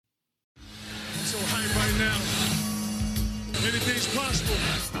so hype right now. Anything's possible.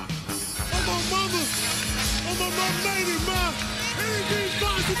 I'm on mama. I'm on my lady, ma. Anything's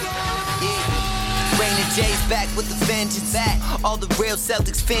possible. Rain and J's back with the vengeance. All the real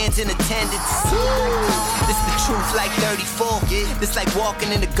Celtics fans in attendance. This the truth like 34. This like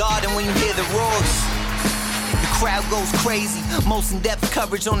walking in the garden when you hear the roars. The crowd goes crazy. Most in-depth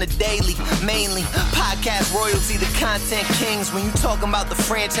coverage on the daily. Mainly podcast royalty, the content kings. When you talking about the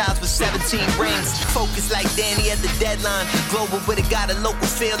franchise with 17 rings. Focus like Danny at the deadline. Global, but it got a local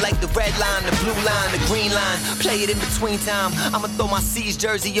feel like the red line, the blue line, the green line. Play it in between time. I'ma throw my C's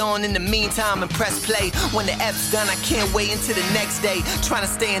jersey on in the meantime and press play. When the F's done, I can't wait until the next day. Trying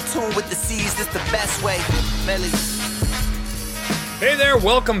to stay in tune with the C's, that's the best way. Melly. Hey there,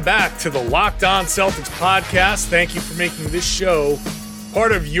 welcome back to the Locked On Celtics podcast. Thank you for making this show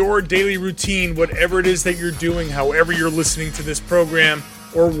part of your daily routine, whatever it is that you're doing, however you're listening to this program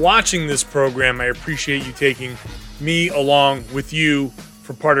or watching this program. I appreciate you taking me along with you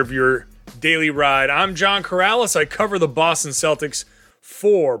for part of your daily ride. I'm John Corrales. I cover the Boston Celtics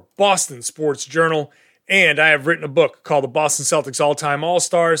for Boston Sports Journal, and I have written a book called The Boston Celtics All-Time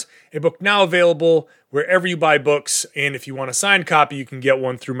All-Stars, a book now available wherever you buy books, and if you want a signed copy, you can get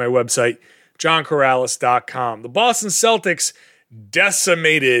one through my website, johncorrales.com. The Boston Celtics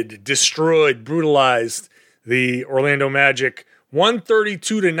decimated, destroyed, brutalized the Orlando Magic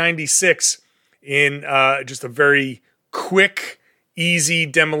 132-96 in just a very quick, easy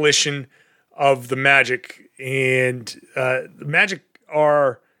demolition of the Magic. And the Magic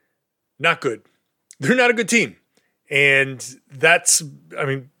are not good. They're not a good team. And that's,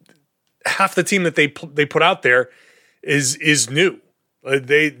 half the team that they put out there is new.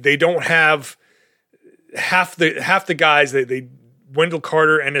 They don't have half the guys. They Wendell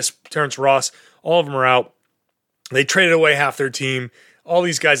Carter, Ennis, Terrence Ross, all of them are out. They traded away half their team. All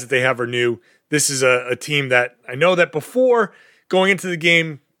these guys that they have are new. This is a team that I know that before going into the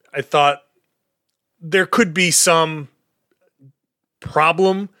game, I thought there could be some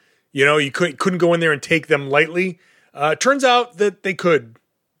problem. You know, you couldn't go in there and take them lightly. Turns out that they could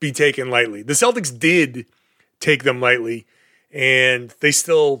be taken lightly. The Celtics did take them lightly, and they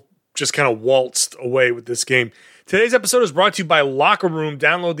still just kind of waltzed away with this game. Today's episode is brought to you by Locker Room.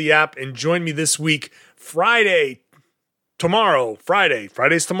 Download the app and join me this week, Friday's tomorrow.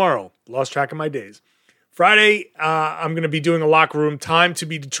 Lost track of my days. Friday, I'm going to be doing a Locker Room, time to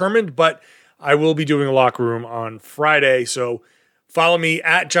be determined, but I will be doing a Locker Room on Friday. So follow me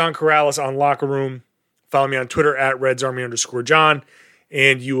at John Corrales on Locker Room. Follow me on Twitter at RedsArmy_John.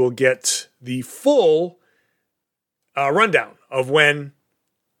 And you will get the full rundown of when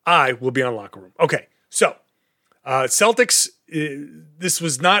I will be on Locker Room. Okay, so Celtics, this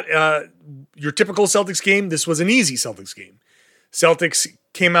was not your typical Celtics game. This was an easy Celtics game. Celtics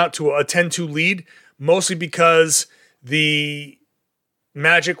came out to a 10-2 lead, mostly because the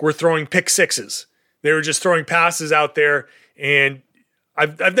Magic were throwing pick sixes. They were just throwing passes out there, and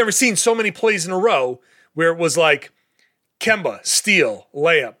I've never seen so many plays in a row where it was like, Kemba, steal,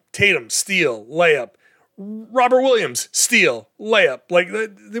 layup. Tatum, steal, layup. Robert Williams, steal, layup. Like,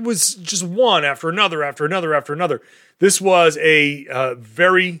 it was just one after another, after another, after another. This was a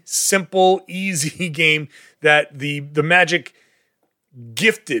very simple, easy game that the Magic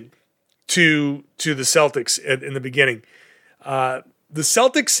gifted to the Celtics in the beginning. The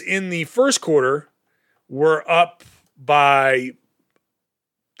Celtics in the first quarter were up by,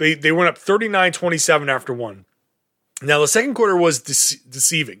 they went up 39-27 after one. Now, the second quarter was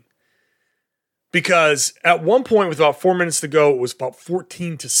deceiving because at one point, with about 4 minutes to go, it was about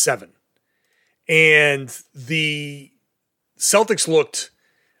 14-7. And the Celtics looked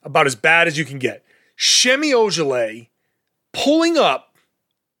about as bad as you can get. Semi Ojeleye pulling up,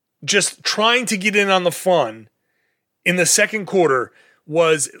 just trying to get in on the fun in the second quarter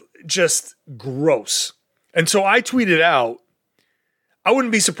was just gross. And so I tweeted out, I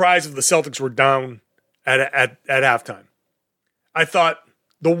wouldn't be surprised if the Celtics were down at halftime. I thought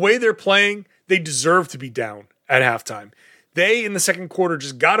the way they're playing, they deserve to be down at halftime. They, in the second quarter,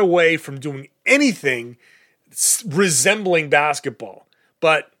 just got away from doing anything resembling basketball.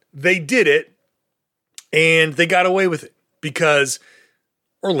 But they did it, and they got away with it because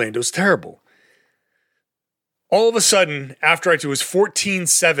Orlando's terrible. All of a sudden, after it was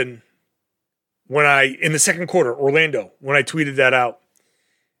 14-7 in the second quarter, Orlando, when I tweeted that out.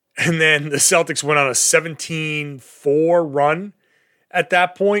 And then the Celtics went on a 17-4 run at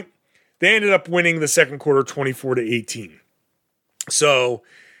that point. They ended up winning the second quarter 24-18. So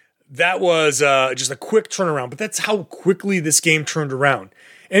that was just a quick turnaround. But that's how quickly this game turned around.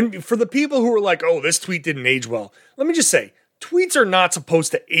 And for the people who are like, oh, this tweet didn't age well, let me just say, tweets are not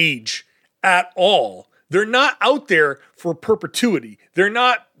supposed to age at all. They're not out there for perpetuity. They're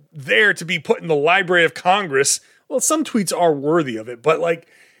not there to be put in the Library of Congress. Well, some tweets are worthy of it, but like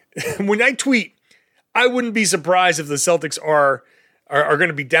when I tweet, I wouldn't be surprised if the Celtics are going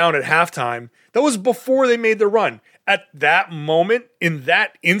to be down at halftime. That was before they made the run. At that moment, in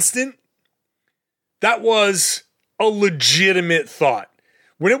that instant, that was a legitimate thought.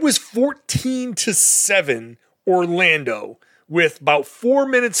 When it was 14-7 Orlando with about 4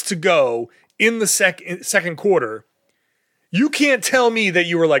 minutes to go in the second quarter, you can't tell me that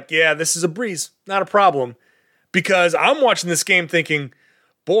you were like, yeah, this is a breeze, not a problem. Because I'm watching this game thinking,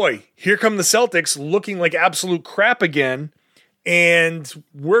 boy, here come the Celtics looking like absolute crap again, and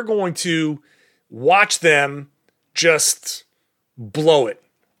we're going to watch them just blow it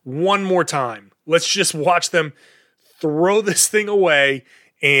one more time. Let's just watch them throw this thing away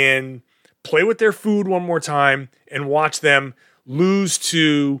and play with their food one more time and watch them lose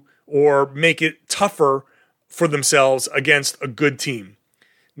to or make it tougher for themselves against a good team.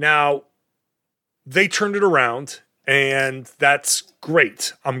 Now, they turned it around, and that's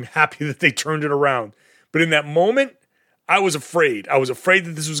great. I'm happy that they turned it around. But in that moment, I was afraid. I was afraid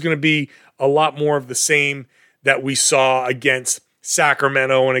that this was going to be a lot more of the same that we saw against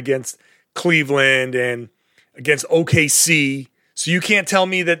Sacramento and against Cleveland and against OKC. So you can't tell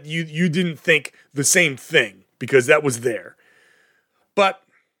me that you didn't think the same thing, because that was there. But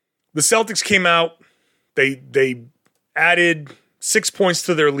the Celtics came out. They added 6 points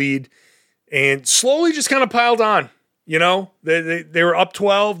to their lead and slowly just kind of piled on. You know, they were up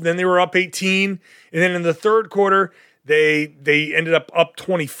 12, then they were up 18. And then in the third quarter, they ended up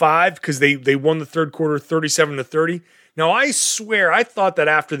 25 because they won the third quarter 37-30. Now, I swear, I thought that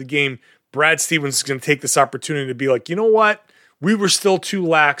after the game, Brad Stevens was going to take this opportunity to be like, you know what? We were still too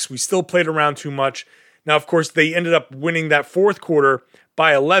lax. We still played around too much. Now, of course, they ended up winning that fourth quarter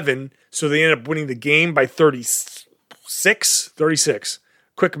by 11, so they ended up winning the game by 36.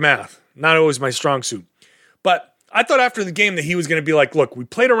 Quick math. Not always my strong suit. But I thought after the game that he was going to be like, look, we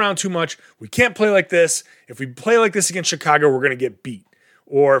played around too much. We can't play like this. If we play like this against Chicago, we're going to get beat.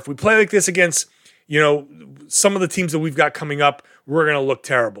 Or if we play like this against, you know, some of the teams that we've got coming up, we're going to look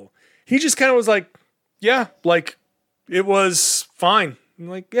terrible. He just kind of was like, yeah, like it was fine. I'm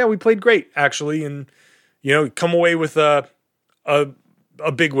like, yeah, we played great, actually. And, you know, come away with a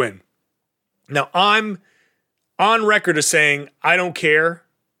big win. Now, I'm on record as saying, I don't care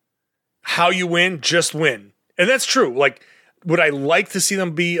how you win, just win. And that's true. Like, would I like to see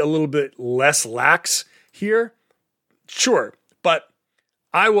them be a little bit less lax here? Sure. But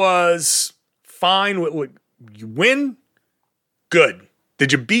I was fine with you win? Good.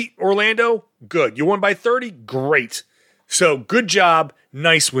 Did you beat Orlando? Good. You won by 30? Great. So good job.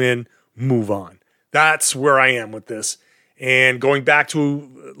 Nice win. Move on. That's where I am with this. And going back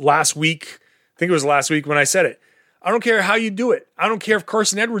to last week, I think it was last week when I said it, I don't care how you do it. I don't care if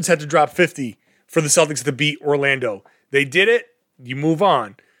Carson Edwards had to drop 50 for the Celtics to beat Orlando. They did it. You move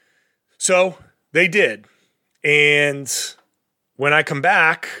on. So they did. And when I come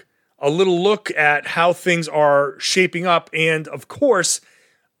back, a little look at how things are shaping up. And of course,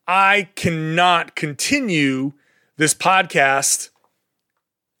 I cannot continue this podcast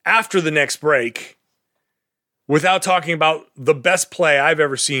after the next break without talking about the best play I've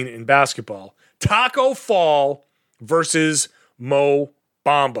ever seen in basketball. Taco Fall versus Mo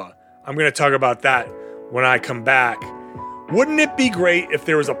Bamba. I'm going to talk about that when I come back. Wouldn't it be great if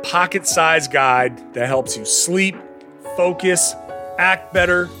there was a pocket-sized guide that helps you sleep, focus, act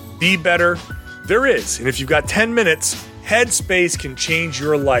better, be better? There is. And if you've got 10 minutes, Headspace can change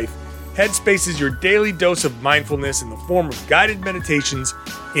your life. Headspace is your daily dose of mindfulness in the form of guided meditations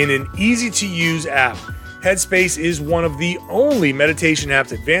in an easy-to-use app. Headspace is one of the only meditation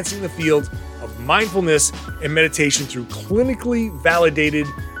apps advancing the field of mindfulness and meditation through clinically validated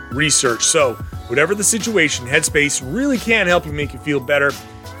research. So, whatever the situation, Headspace really can help you make you feel better.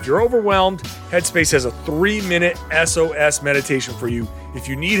 If you're overwhelmed, Headspace has a 3-minute SOS meditation for you. If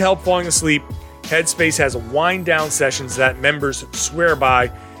you need help falling asleep, Headspace has wind down sessions that members swear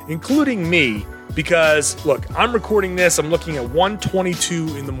by, including me, because look, I'm recording this, I'm looking at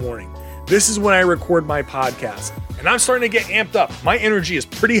 1:22 in the morning. This is when I record my podcast, and I'm starting to get amped up. My energy is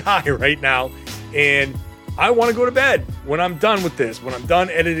pretty high right now, and I want to go to bed when I'm done with this, when I'm done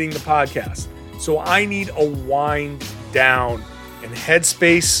editing the podcast. So I need a wind down, and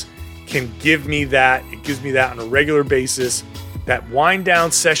Headspace can give me that. It gives me that on a regular basis. That wind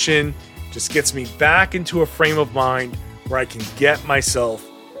down session just gets me back into a frame of mind where I can get myself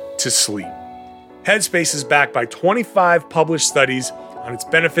to sleep. Headspace is backed by 25 published studies on its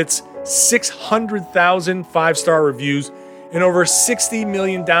benefits, 600,000 5-star reviews, and over 60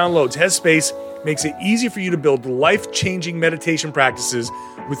 million downloads. Headspace makes it easy for you to build life-changing meditation practices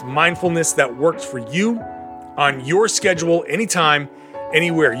with mindfulness that works for you on your schedule, anytime,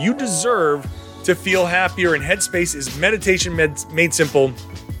 anywhere. You deserve to feel happier, and Headspace is meditation made simple.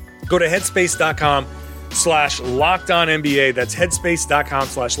 Go to headspace.com/LockedOnNBA. That's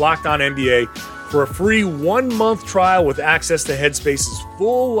headspace.com/LockedOnNBA for a free 1-month trial with access to Headspace's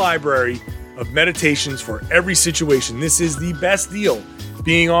full library of meditations for every situation. This is the best deal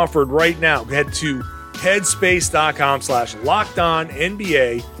being offered right now. Head to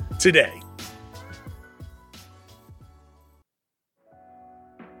headspace.com/LockedOnNBA today.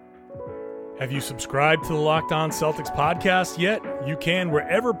 Have you subscribed to the Locked On Celtics podcast yet? You can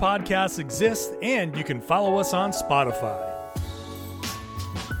wherever podcasts exist, and you can follow us on Spotify.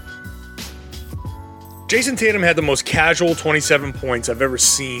 Jason Tatum had the most casual 27 points I've ever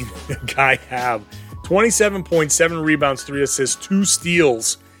seen a guy have. 27 points, 7 rebounds, 3 assists, 2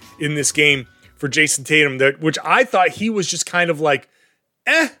 steals in this game for Jason Tatum, which I thought he was just kind of like,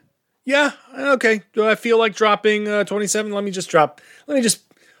 yeah, okay. Do I feel like dropping 27? Let me just drop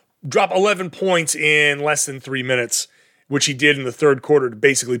 11 points in less than 3 minutes, which he did in the third quarter to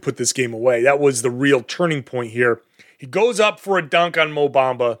basically put this game away. That was the real turning point here. He goes up for a dunk on Mo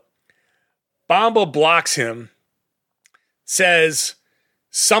Bamba. Bamba blocks him, says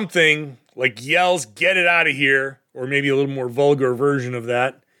something like yells, "Get it out of here," or maybe a little more vulgar version of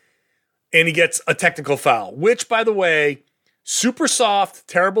that. And he gets a technical foul, which, by the way, super soft,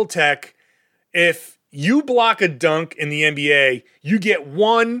 terrible tech. If you block a dunk in the NBA, you get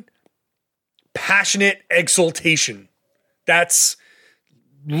one passionate exultation. That's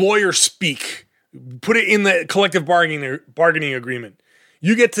lawyer speak. Put it in the collective bargaining agreement.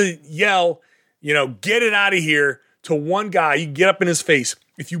 You get to yell, get it out of here to one guy. You get up in his face.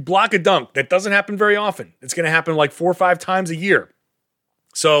 If you block a dunk, that doesn't happen very often. It's going to happen like 4 or 5 times a year.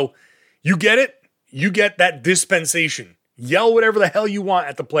 So you get it. You get that dispensation. Yell whatever the hell you want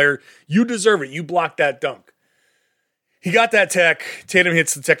at the player. You deserve it. You blocked that dunk. He got that tech. Tatum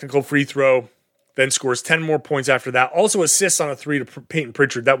hits the technical free throw, then scores 10 more points after that. Also assists on a 3 to Peyton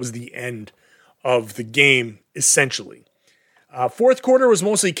Pritchard. That was the end of the game, essentially. Fourth quarter was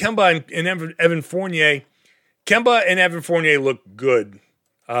mostly Kemba and Evan Fournier. Kemba and Evan Fournier look good.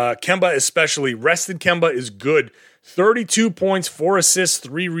 Kemba especially. Rested Kemba is good. 32 points, 4 assists,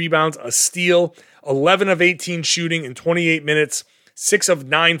 3 rebounds, a steal, 11 of 18 shooting in 28 minutes, 6 of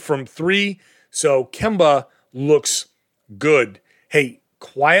 9 from 3. So Kemba looks good. Hey,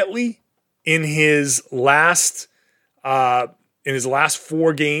 quietly in his last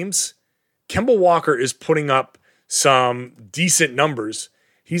 4 games, Kemba Walker is putting up some decent numbers.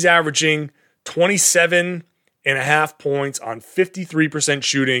 He's averaging 27.5 points on 53%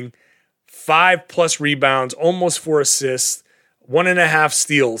 shooting, 5+ rebounds, almost 4 assists, 1.5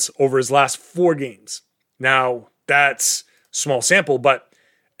 steals over his last 4 games. Now, that's small sample, but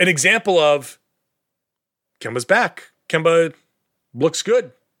an example of Kemba's back. Kemba looks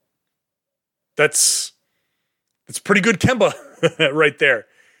good. That's pretty good Kemba right there.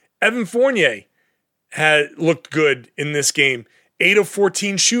 Evan Fournier had looked good in this game. 8 of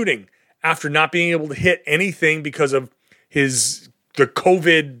 14 shooting after not being able to hit anything because of the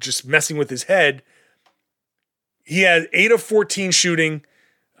COVID just messing with his head. He had 8 of 14 shooting,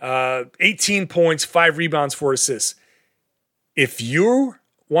 18 points, 5 rebounds, 4 assists. If you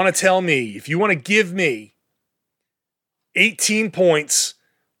want to give me 18 points,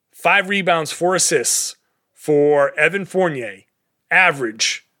 5 rebounds, 4 assists for Evan Fournier,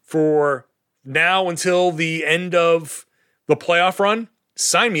 average for now until the end of the playoff run,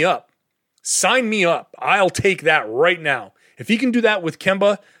 sign me up. Sign me up. I'll take that right now. If he can do that with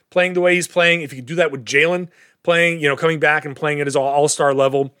Kemba playing the way he's playing, if he can do that with Jalen playing, coming back and playing at his all-star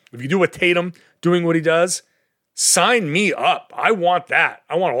level, if you do with Tatum doing what he does, sign me up. I want that.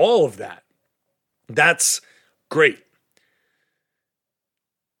 I want all of that. That's great.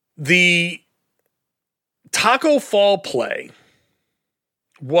 The Taco Fall play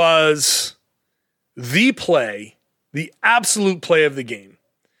was the absolute play of the game.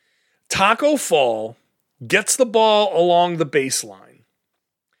 Taco Fall gets the ball along the baseline,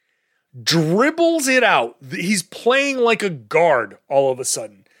 dribbles it out. He's playing like a guard all of a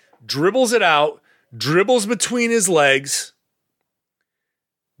sudden. Dribbles it out, dribbles between his legs,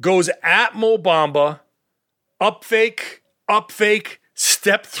 goes at Mo Bamba, up fake,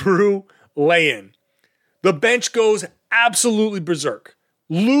 step through, lay in. The bench goes absolutely berserk,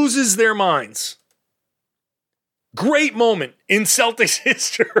 loses their minds. Great moment in Celtics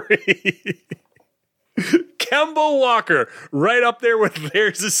history. Kemba Walker, right up there with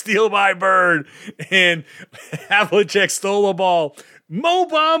There's a Steal by Bird and Havlicek stole the ball. Mo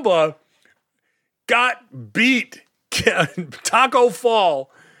Bamba got beat. Taco Fall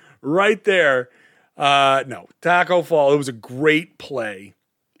right there. No, Taco Fall. It was a great play.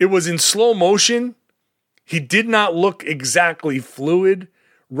 It was in slow motion. He did not look exactly fluid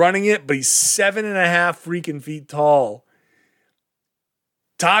running it, but he's 7.5 freaking feet tall.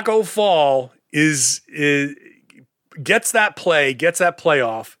 Taco Fall gets that play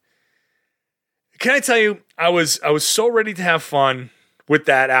off. Can I tell you, I was so ready to have fun with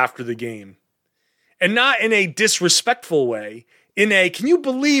that after the game. And not in a disrespectful way, in a, can you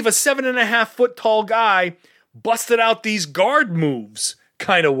believe a 7.5 foot tall guy busted out these guard moves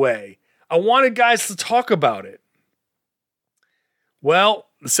kind of way. I wanted guys to talk about it. Well,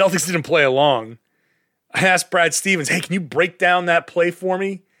 the Celtics didn't play along. I asked Brad Stevens, hey, can you break down that play for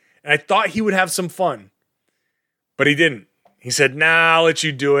me? And I thought he would have some fun, but he didn't. He said, nah, I'll let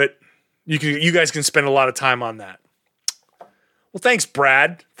you do it. You guys can spend a lot of time on that. Well, thanks,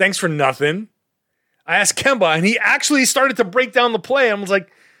 Brad. Thanks for nothing. I asked Kemba, and he actually started to break down the play. I was like,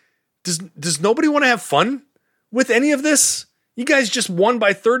 does nobody want to have fun with any of this? You guys just won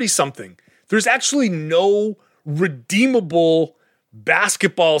by 30-something. There's actually no redeemable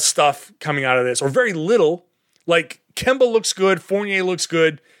basketball stuff coming out of this, or very little. Like, Kemba looks good, Fournier looks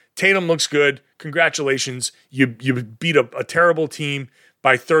good, Tatum looks good. Congratulations. You beat a terrible team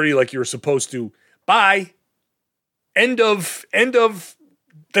by 30 like you were supposed to. Bye. End of,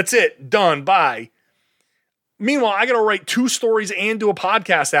 that's it. Done. Bye. Meanwhile, I got to write 2 stories and do a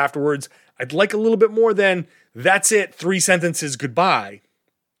podcast afterwards. I'd like a little bit more than, that's it, 3 sentences, goodbye.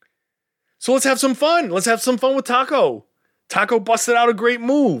 So let's have some fun. Let's have some fun with Taco. Taco busted out a great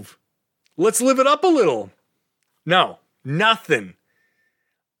move. Let's live it up a little. No, nothing.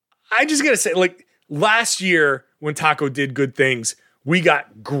 I just got to say, like, last year when Taco did good things, we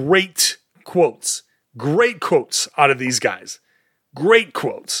got great quotes out of these guys. Great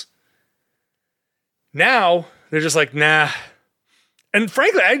quotes. Now, they're just like, nah. And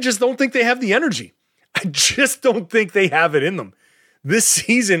frankly, I just don't think they have the energy. I just don't think they have it in them. This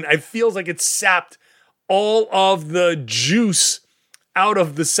season, it feels like it's sapped all of the juice out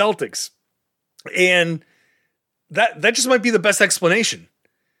of the Celtics. And that just might be the best explanation.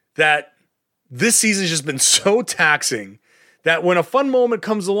 That this season's just been so taxing that when a fun moment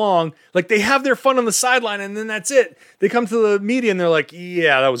comes along, like they have their fun on the sideline and then that's it. They come to the media and they're like,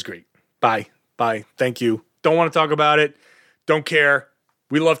 yeah, that was great. Bye. Thank you. Don't want to talk about it. Don't care.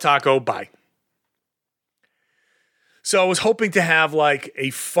 We love Taco. Bye. So I was hoping to have like a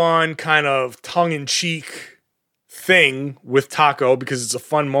fun kind of tongue-in-cheek thing with Taco because it's a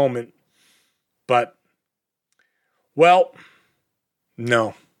fun moment. But, well,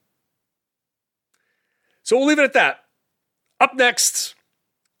 no. So we'll leave it at that. Up next,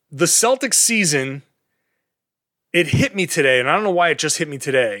 the Celtics season, it hit me today, and I don't know why it just hit me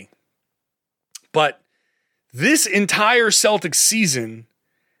today, but this entire Celtics season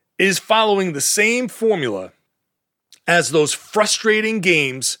is following the same formula as those frustrating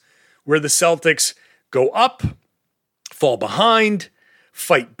games where the Celtics go up, fall behind,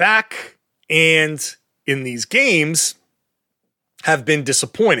 fight back, and in these games have been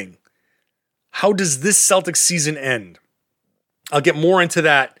disappointing. How does this Celtics season end? I'll get more into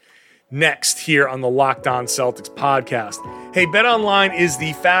that next here on the Locked On Celtics podcast. Hey, BetOnline is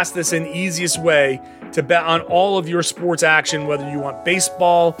the fastest and easiest way to bet on all of your sports action, whether you want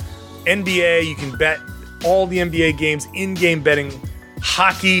baseball, NBA, you can bet all the NBA games, in-game betting,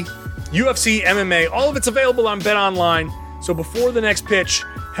 hockey, UFC, MMA, all of it's available on BetOnline. So before the next pitch,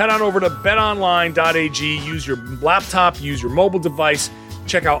 head on over to betonline.ag, use your laptop, use your mobile device,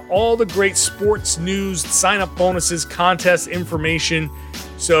 check out all the great sports news, sign-up bonuses, contest information.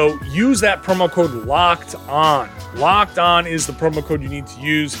 So use that promo code LOCKEDON. Locked On is the promo code you need to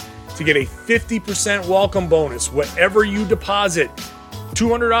use to get a 50% welcome bonus. Whatever you deposit,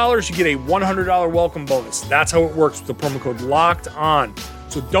 $200, you get a $100 welcome bonus. That's how it works with the promo code Locked On.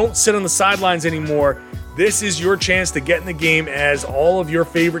 So don't sit on the sidelines anymore. This is your chance to get in the game as all of your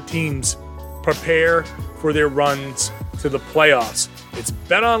favorite teams prepare for their runs to the playoffs. It's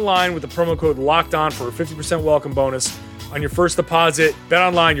BetOnline with the promo code Locked On for a 50% welcome bonus on your first deposit.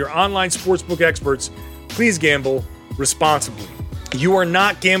 BetOnline, your online sportsbook experts. Please gamble responsibly. You are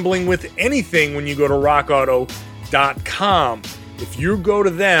not gambling with anything when you go to rockauto.com. If you go to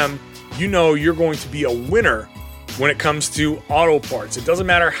them, you know you're going to be a winner when it comes to auto parts. It doesn't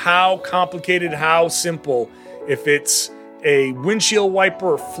matter how complicated, how simple. If it's a windshield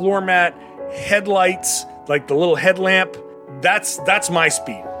wiper, floor mat, headlights, like the little headlamp, that's my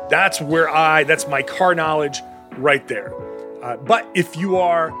speed. That's my car knowledge right there. But if you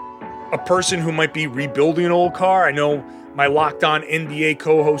are a person who might be rebuilding an old car, I know my Locked On NBA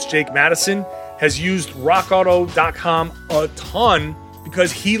co-host Jake Madison has used rockauto.com a ton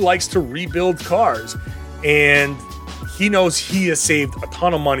because he likes to rebuild cars. And he knows he has saved a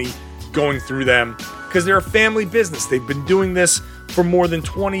ton of money going through them because they're a family business. They've been doing this for more than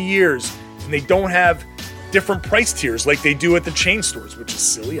 20 years, and they don't have different price tiers like they do at the chain stores, which is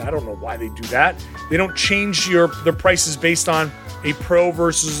silly. I don't know why they do that. They don't change their prices based on a pro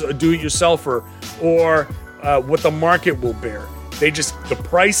versus a do-it-yourselfer or what the market will bear. The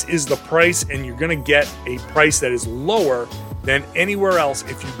price is the price, and you're going to get a price that is lower than anywhere else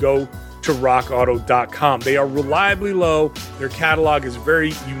if you go to rockauto.com. They are reliably low. Their catalog is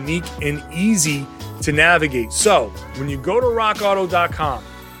very unique and easy to navigate. So when you go to rockauto.com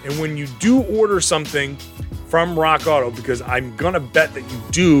and when you do order something from Rock Auto, because I'm going to bet that you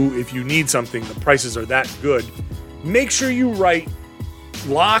do if you need something, the prices are that good, make sure you write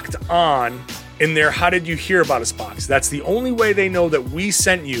Locked On in their How Did You Hear About Us box. That's the only way they know that we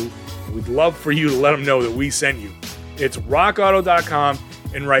sent you. We'd love for you to let them know that we sent you. It's rockauto.com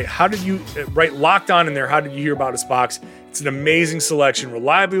and write Locked On in there. How Did You Hear About Us box? It's an amazing selection,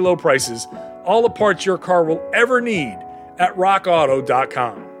 reliably low prices, all the parts your car will ever need at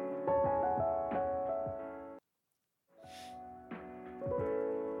rockauto.com.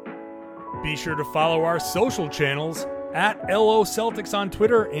 Be sure to follow our social channels at LO Celtics on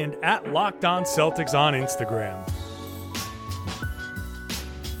Twitter and at Locked On Celtics on Instagram.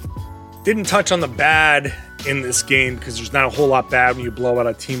 Didn't touch on the bad in this game because there's not a whole lot bad when you blow out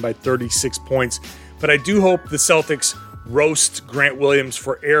a team by 36 points. But I do hope the Celtics roast Grant Williams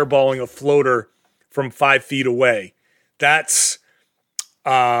for airballing a floater from 5 feet away. That's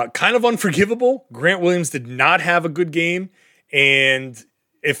kind of unforgivable. Grant Williams did not have a good game. And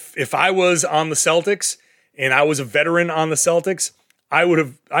if I was on the Celtics and I was a veteran on the Celtics, I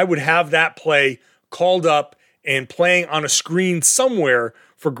would have that play called up and playing on a screen somewhere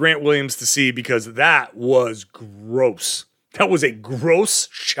for Grant Williams to see, because that was gross. That was a gross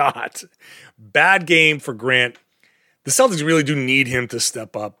shot. Bad game for Grant. The Celtics really do need him to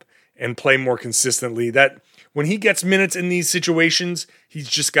step up and play more consistently. That when he gets minutes in these situations, he's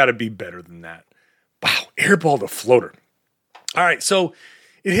just got to be better than that. Wow, airballed a floater. All right, so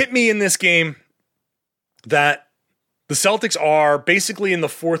it hit me in this game that the Celtics are basically in the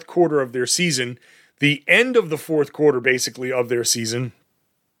fourth quarter of their season, the end of the fourth quarter basically of their season.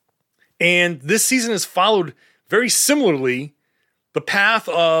 And this season has followed very similarly the path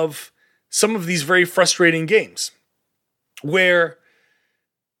of some of these very frustrating games where,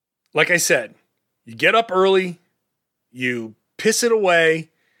 like I said, you get up early, you piss it away,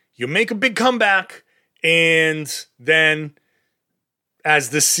 you make a big comeback, and then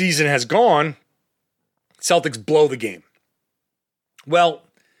as this season has gone, Celtics blow the game. Well,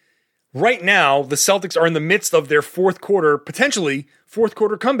 right now, the Celtics are in the midst of their potentially fourth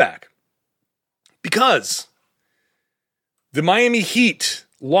quarter comeback. Because the Miami Heat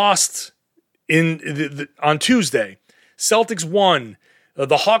lost on Tuesday. Celtics won.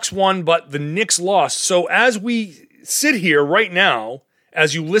 The Hawks won, but the Knicks lost. So as we sit here right now,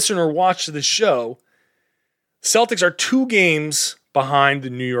 as you listen or watch this show, Celtics are 2 games behind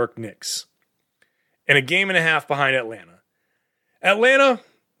the New York Knicks and a game and a half behind Atlanta. Atlanta,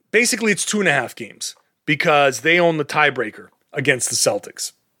 basically it's 2.5 games because they own the tiebreaker against the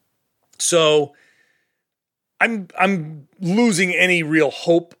Celtics. So I'm losing any real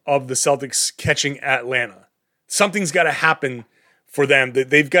hope of the Celtics catching Atlanta. Something's got to happen for them.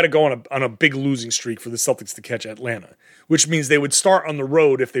 They've got to go on a big losing streak for the Celtics to catch Atlanta, which means they would start on the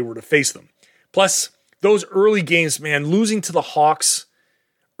road if they were to face them. Plus, those early games, man, losing to the Hawks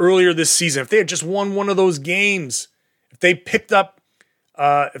earlier this season, if they had just won one of those games, if they picked up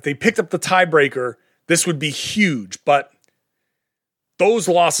the tiebreaker, this would be huge. But those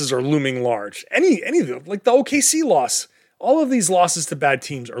losses are looming large. Any of them, like the OKC loss, all of these losses to bad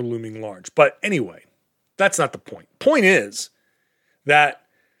teams are looming large. But anyway, that's not the point. Point is that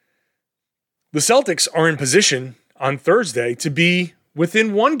the Celtics are in position on Thursday to be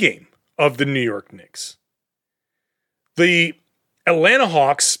within 1 game of the New York Knicks. The Atlanta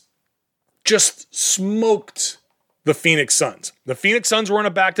Hawks just smoked the Phoenix Suns. The Phoenix Suns were on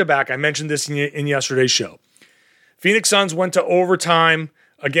a back-to-back. I mentioned this in yesterday's show. Phoenix Suns went to overtime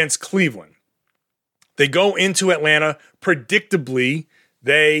against Cleveland. They go into Atlanta. Predictably,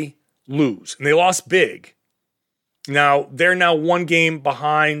 they lose. And they lost big. Now, they're now 1 game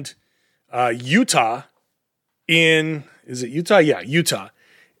behind Utah in... Is it Utah? Yeah, Utah.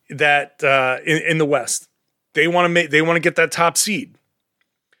 That in the West. They want to get that top seed.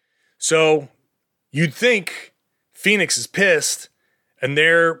 So you'd think Phoenix is pissed and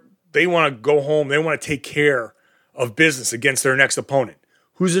they want to go home. They want to take care of business against their next opponent.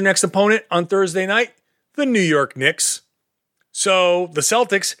 Who's their next opponent on Thursday night? The New York Knicks. So the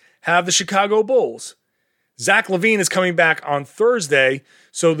Celtics have the Chicago Bulls. Zach LaVine is coming back on Thursday.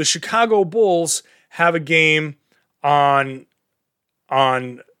 So the Chicago Bulls have a game on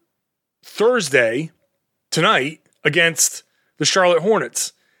Thursday tonight against the Charlotte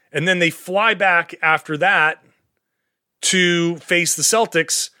Hornets. And then they fly back after that to face the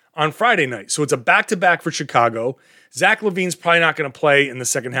Celtics on Friday night. So it's a back-to-back for Chicago. Zach LaVine's probably not going to play in the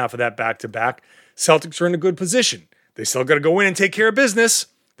second half of that back-to-back. Celtics are in a good position. They still got to go in and take care of business.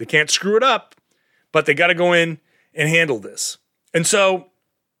 They can't screw it up, but they got to go in and handle this. And so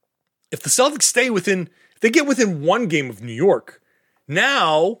if the Celtics if they get within one game of New York,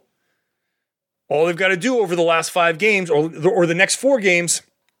 now all they've got to do over the last 5 games or the next 4 games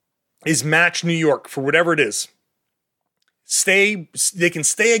is match New York for whatever it is. They can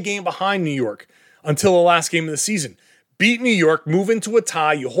stay a game behind New York until the last game of the season. Beat New York, move into a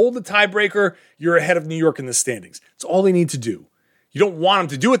tie, you hold the tiebreaker, you're ahead of New York in the standings. That's all they need to do. You don't want them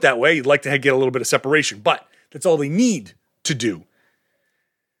to do it that way. You'd like to get a little bit of separation, but that's all they need to do.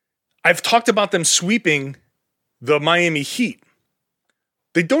 I've talked about them sweeping the Miami Heat.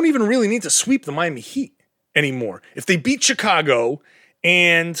 They don't even really need to sweep the Miami Heat anymore. If they beat Chicago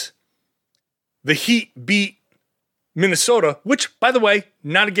and the Heat beat Minnesota, which, by the way,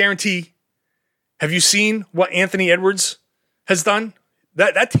 not a guarantee. Have you seen what Anthony Edwards has done?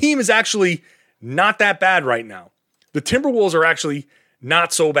 That team is actually not that bad right now. The Timberwolves are actually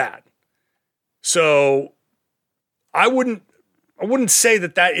not so bad. So I wouldn't say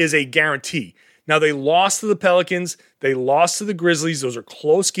that is a guarantee. Now, they lost to the Pelicans. They lost to the Grizzlies. Those are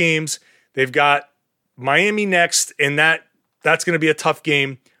close games. They've got Miami next, and that's going to be a tough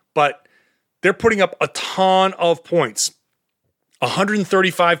game. But they're putting up a ton of points.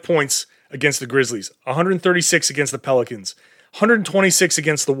 135 points against the Grizzlies. 136 against the Pelicans. 126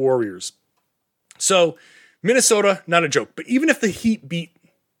 against the Warriors. So, Minnesota, not a joke. But even if the Heat beat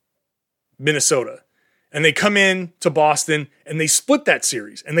Minnesota and they come in to Boston and they split that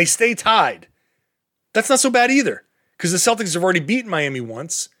series and they stay tied, that's not so bad either because the Celtics have already beaten Miami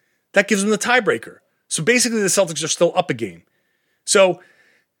once. That gives them the tiebreaker. So basically the Celtics are still up a game. So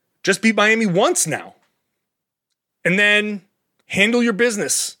just beat Miami once now and then handle your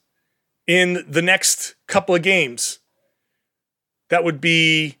business in the next couple of games. That would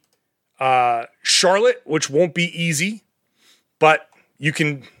be Charlotte, which won't be easy, but you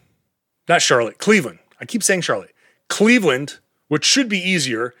can, not Charlotte, Cleveland. I keep saying Charlotte. Cleveland, which should be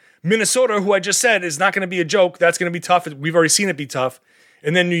easier. Minnesota, who I just said is not going to be a joke. That's going to be tough. We've already seen it be tough.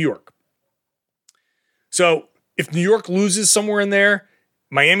 And then New York. So if New York loses somewhere in there,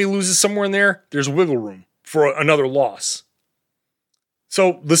 Miami loses somewhere in there, there's wiggle room for another loss.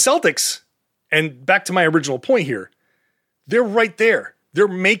 So the Celtics, and back to my original point here, they're right there. They're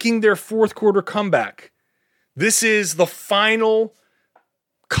making their fourth quarter comeback. This is the final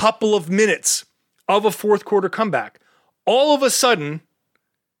couple of minutes of a fourth quarter comeback. All of a sudden,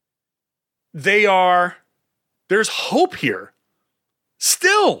 there's hope here.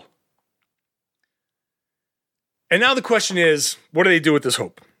 Still. And now the question is, what do they do with this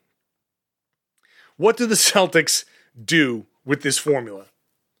hope? What do the Celtics do with this formula?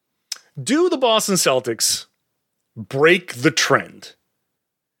 Do the Boston Celtics break the trend?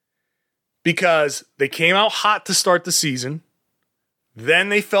 Because they came out hot to start the season, then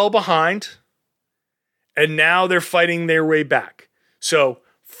they fell behind, and now they're fighting their way back. So,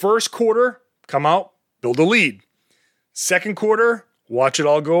 first quarter, come out, build a lead. Second quarter, watch it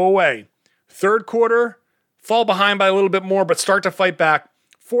all go away. Third quarter, fall behind by a little bit more, but start to fight back.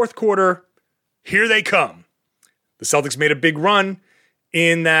 Fourth quarter, here they come. The Celtics made a big run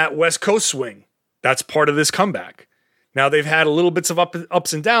in that West Coast swing. That's part of this comeback. Now they've had a little bits of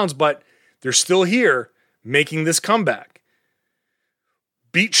ups and downs, but they're still here making this comeback.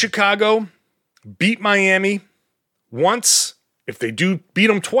 Beat Chicago, beat Miami once. If they do beat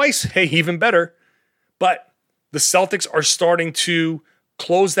them twice, hey, even better. But the Celtics are starting to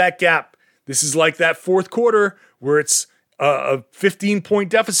close that gap. This is like that fourth quarter where it's a 15-point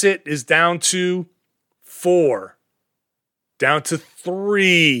deficit is down to 4, down to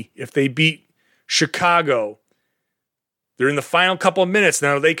 3 if they beat Chicago. They're in the final couple of minutes.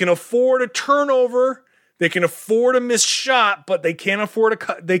 Now, they can afford a turnover. They can afford a missed shot, but they can't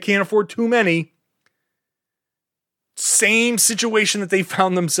afford too many. Same situation that they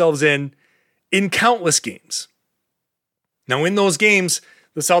found themselves in countless games. Now, in those games,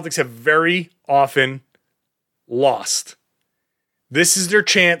 the Celtics have very often lost. This is their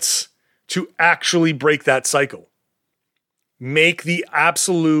chance to actually break that cycle. Make the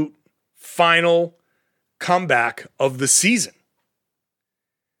absolute final comeback of the season.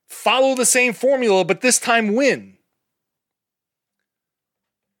 Follow the same formula, but this time win.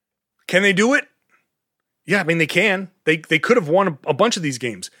 Can they do it? Yeah, I mean, they can. They could have won a bunch of these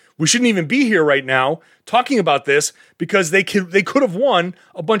games. We shouldn't even be here right now talking about this because they could have won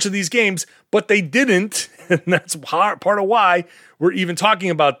a bunch of these games, but they didn't. And that's part of why we're even talking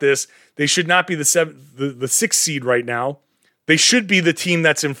about this. They should not be the sixth seed right now. They should be the team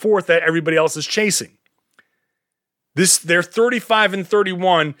that's in fourth that everybody else is chasing. They're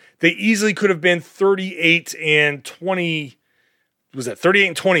 35-31. They easily could have been 38-20. Was that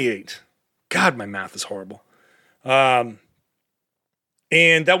 38-28? God, my math is horrible. And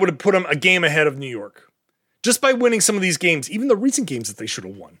that would have put them a game ahead of New York. Just by winning some of these games, even the recent games that they should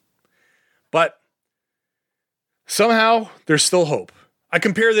have won. But somehow, there's still hope. I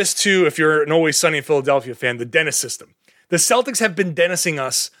compare this to, if you're an Always Sunny in Philadelphia fan, the Dennis system. The Celtics have been Dennising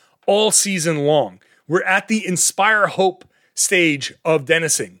us all season long. We're at the inspire hope stage of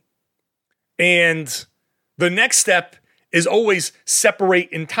Dennising. And the next step is always separate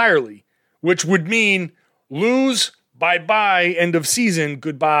entirely, which would mean lose, bye-bye, end of season,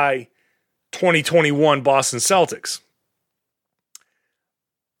 goodbye, 2021 Boston Celtics.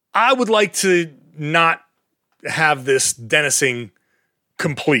 I would like to not have this Dennising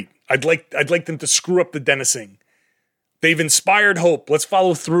complete. I'd like them to screw up the Dennising. They've inspired hope. Let's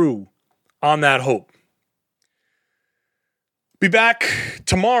follow through on that hope. Be back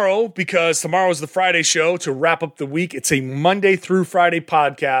tomorrow because tomorrow is the Friday show to wrap up the week. It's a Monday through Friday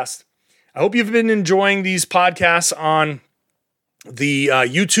podcast. I hope you've been enjoying these podcasts on the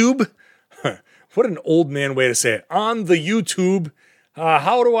YouTube. What an old man way to say it. On the YouTube.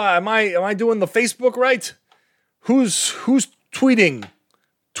 Am I doing the Facebook right? Who's tweeting?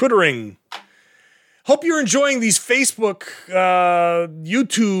 Twittering? Hope you're enjoying these Facebook,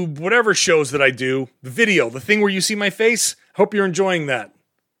 YouTube, whatever shows that I do. The video, the thing where you see my face. Hope you're enjoying that.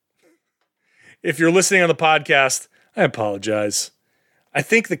 If you're listening on the podcast, I apologize. I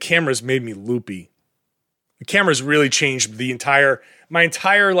think the camera's made me loopy. The camera's really changed my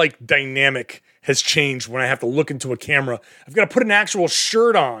entire like dynamic has changed when I have to look into a camera. I've got to put an actual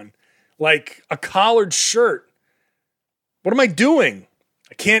shirt on, like a collared shirt. What am I doing?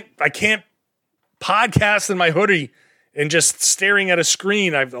 I can't podcast in my hoodie and just staring at a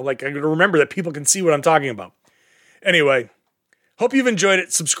screen. I got to remember that people can see what I'm talking about. Anyway, hope you've enjoyed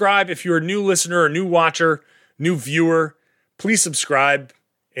it. Subscribe if you're a new listener, a new watcher, new viewer. Please subscribe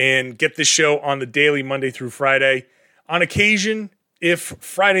and get this show on the daily Monday through Friday. On occasion, if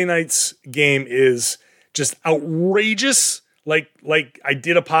Friday night's game is just outrageous, like I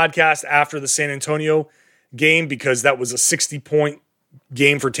did a podcast after the San Antonio game because that was a 60-point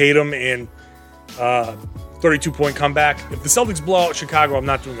game for Tatum and 32-point comeback. If the Celtics blow out Chicago, I'm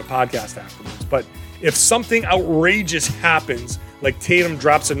not doing a podcast afterwards. But if something outrageous happens, like Tatum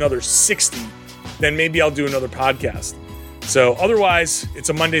drops another 60, then maybe I'll do another podcast. So otherwise, it's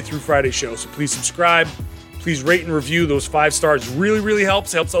a Monday through Friday show. So please subscribe. Please rate and review. Those 5 stars really, really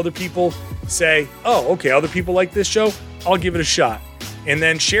helps. Helps other people say, oh, okay, other people like this show. I'll give it a shot. And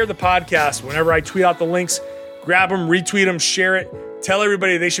then share the podcast. Whenever I tweet out the links, grab them, retweet them, share it. Tell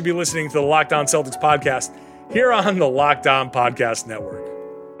everybody they should be listening to the Locked On Celtics podcast here on the Locked On Podcast Network.